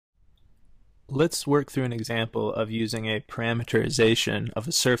Let's work through an example of using a parameterization of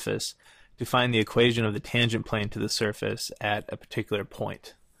a surface to find the equation of the tangent plane to the surface at a particular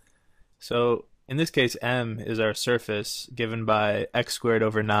point. So in this case, M is our surface given by x squared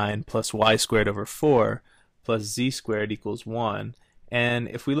over 9 plus y squared over 4 plus z squared equals 1. And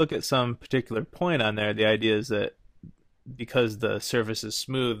if we look at some particular point on there, the idea is that because the surface is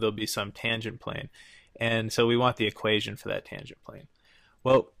smooth, there'll be some tangent plane. And so we want the equation for that tangent plane.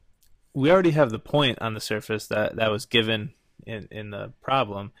 Well, we already have the point on the surface that was given in the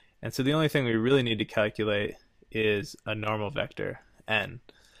problem, and so the only thing we really need to calculate is a normal vector n.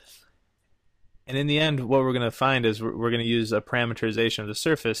 And in the end, what we're going to find is we're going to use a parameterization of the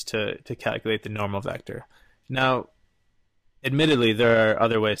surface to calculate the normal vector. Now, admittedly, there are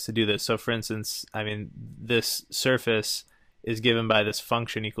other ways to do this. So for instance, this surface is given by this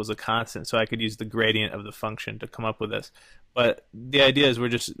function equals a constant, so I could use the gradient of the function to come up with this. But the idea is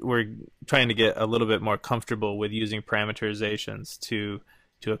we're trying to get a little bit more comfortable with using parameterizations to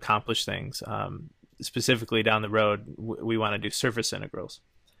accomplish things. Specifically down the road, we want to do surface integrals.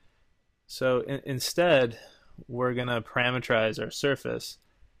 So instead, we're going to parameterize our surface.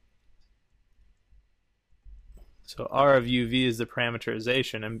 So R of uv is the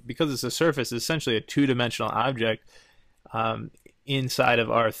parameterization, and because it's a surface, it's essentially a two-dimensional object inside of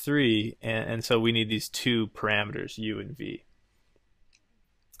R3, and so we need these two parameters, u and v.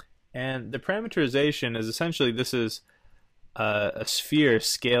 And the parameterization is essentially, this is a sphere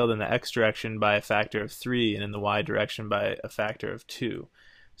scaled in the x direction by a factor of 3 and in the y direction by a factor of 2.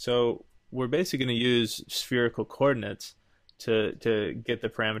 So we're basically going to use spherical coordinates to get the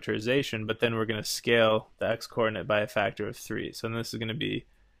parameterization, but then we're going to scale the x coordinate by a factor of 3. So then this is going to be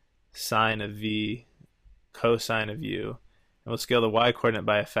sine of v cosine of u, and we'll scale the y coordinate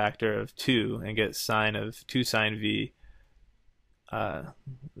by a factor of 2 and get sine of 2 sine v.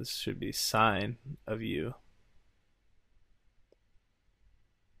 This should be sine of u,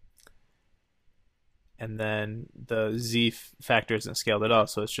 and then the z factor isn't scaled at all,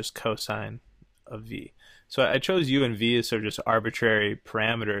 so it's just cosine of v. So I chose u and v as sort of just arbitrary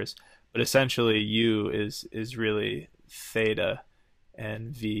parameters, but essentially u is really theta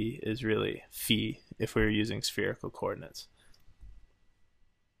and v is really phi if we were using spherical coordinates.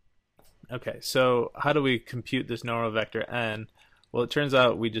 Okay, so how do we compute this normal vector n? Well, it turns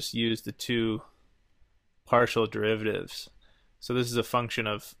out we just use the two partial derivatives. So this is a function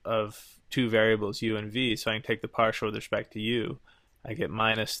of two variables, u and v, so I can take the partial with respect to u. I get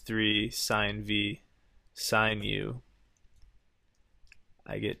minus 3 sine v sine u.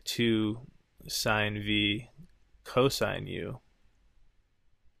 I get 2 sine v cosine u.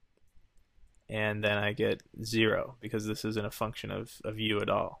 And then I get 0 because this isn't a function of u at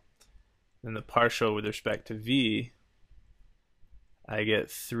all. Then the partial with respect to v, I get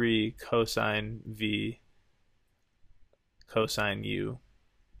 3 cosine v cosine u,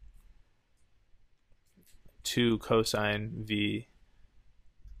 2 cosine v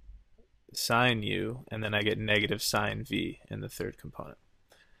sine u, and then I get negative sine v in the third component.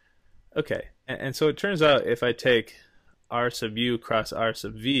 Okay, and so it turns out if I take r sub u cross r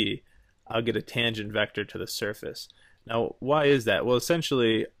sub v, I'll get a tangent vector to the surface. Now, why is that? Well,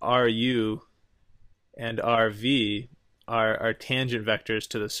 essentially, ru and rv are tangent vectors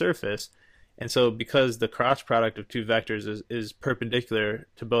to the surface, and so because the cross product of two vectors is perpendicular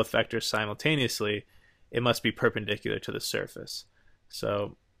to both vectors simultaneously, it must be perpendicular to the surface.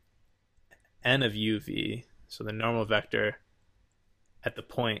 So n of uv, so the normal vector at the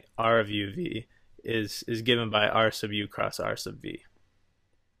point r of uv, is given by r sub u cross r sub v.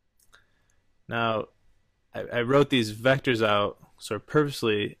 Now, I wrote these vectors out sort of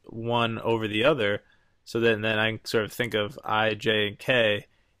purposely one over the other, so that then I can sort of think of I, j, and k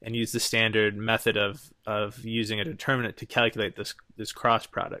and use the standard method of using a determinant to calculate this cross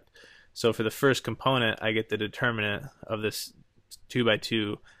product. So for the first component, I get the determinant of this 2 by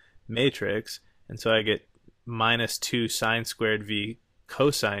 2 matrix, and so I get minus 2 sine squared v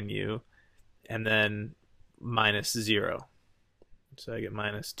cosine u, and then minus 0. So I get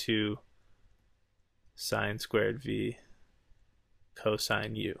minus 2 sine squared v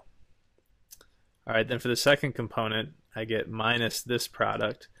cosine u. Alright, then for the second component, I get minus this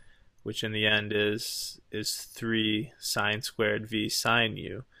product, which in the end is 3 sine squared v sine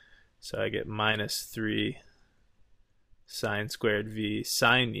u. So I get minus 3 sine squared v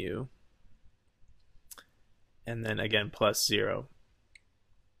sine u, and then again plus 0.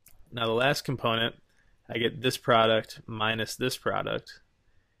 Now the last component, I get this product minus this product,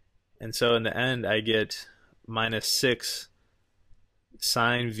 and so in the end I get minus 6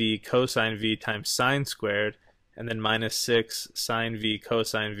 sine v cosine v times sine squared, and then minus 6 sine v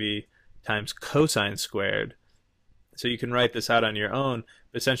cosine v times cosine squared. So you can write this out on your own,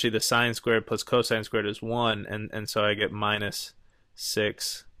 but essentially the sine squared plus cosine squared is 1, and so I get minus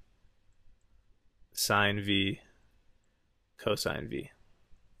 6 sine v cosine v.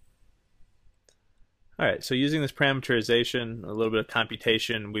 Alright, so using this parameterization, a little bit of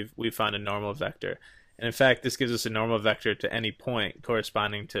computation, we've found a normal vector. And in fact, this gives us a normal vector to any point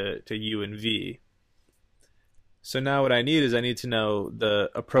corresponding to u and v. So now what I need to know the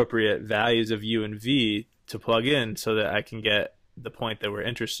appropriate values of u and v to plug in so that I can get the point that we're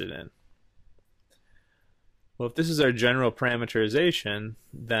interested in. Well, if this is our general parameterization,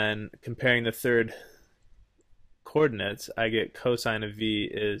 then comparing the third coordinates, I get cosine of v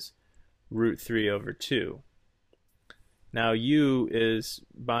is root 3 over 2. Now u is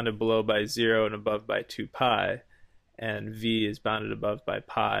bounded below by 0 and above by 2 pi, and v is bounded above by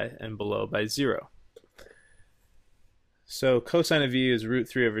pi and below by 0. So cosine of v is root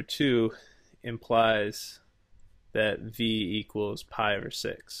 3 over 2 implies that v equals pi over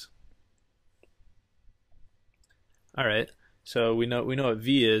 6. Alright, so we know what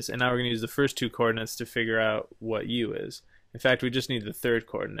v is, and now we're going to use the first two coordinates to figure out what u is. In fact, we just need the third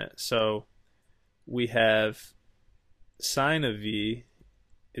coordinate. So we have sine of v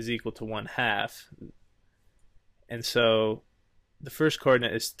is equal to 1/2, and so the first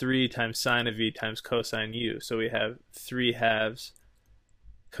coordinate is 3 times sine of v times cosine u. So we have 3/2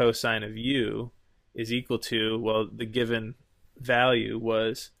 cosine of u is equal to, well, the given value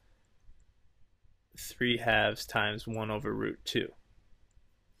was 3/2 times 1 over root 2.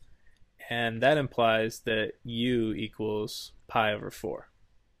 And that implies that u equals pi over 4.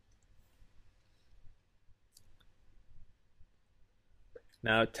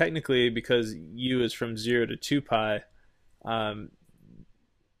 Now, technically, because u is from 0 to 2 pi,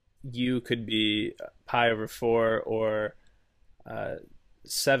 u could be pi over 4 or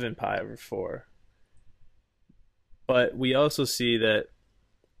 7 pi over 4. But we also see that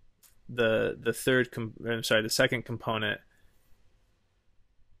the second component,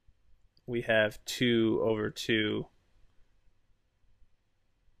 we have 2 over 2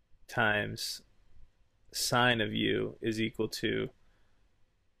 times sine of u is equal to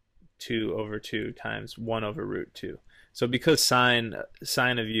 2 over 2 times 1 over root 2. So because sine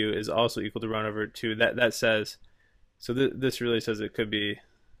of u is also equal to 1 over 2, that says, so this really says it could be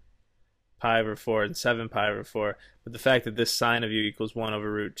pi over 4 and 7 pi over 4, but the fact that this sine of u equals 1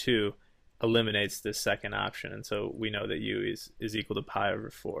 over root 2 eliminates this second option, and so we know that u is equal to pi over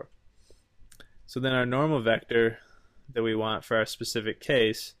 4. So then our normal vector that we want for our specific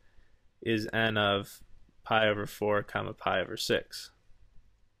case is n of pi over 4 comma pi over 6.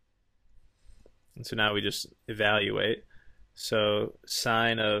 And so now we just evaluate. So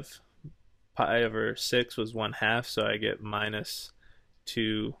sine of pi over 6 was 1/2, so I get minus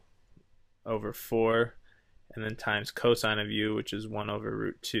 2 over 4, and then times cosine of u, which is 1 over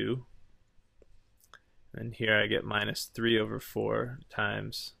root 2. And here I get minus 3 over 4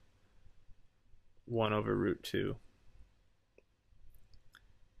 times 1 over root 2.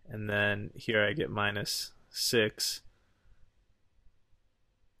 And then here I get minus 6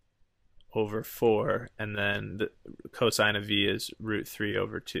 over 4, and then the cosine of v is root 3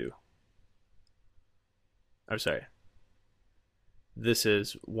 over 2. I'm sorry. This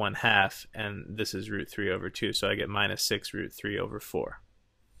is 1/2, and this is root 3 over 2, so I get minus 6 root 3 over 4.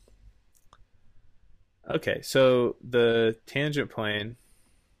 Okay, so the tangent plane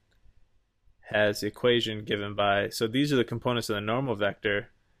has the equation given by, so these are the components of the normal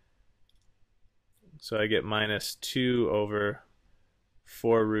vector. So I get minus 2 over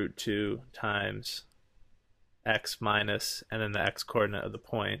 4 root 2 times x minus, and then the x coordinate of the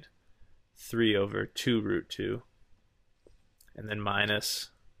point, 3 over 2 root 2, and then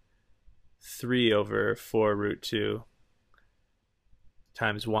minus 3 over 4 root 2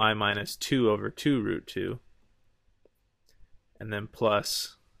 times y minus 2 over 2 root 2, and then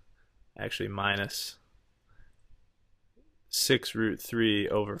plus, actually minus 6 root 3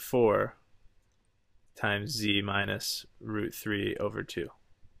 over 4 times z minus root 3 over 2.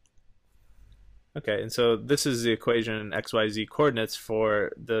 Okay, and so this is the equation in xyz coordinates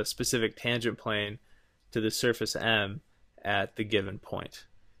for the specific tangent plane to the surface M at the given point.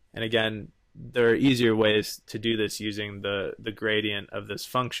 And again, there are easier ways to do this using the gradient of this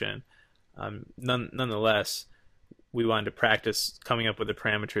function. Nonetheless, we wanted to practice coming up with a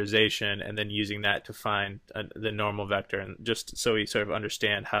parameterization and then using that to find the normal vector, and just so we sort of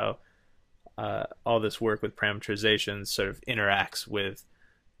understand how all this work with parameterization sort of interacts with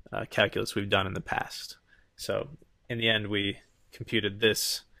calculus we've done in the past. So in the end, we computed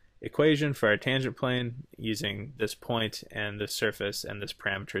this equation for our tangent plane using this point and this surface and this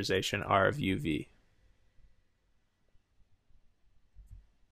parameterization R of uv.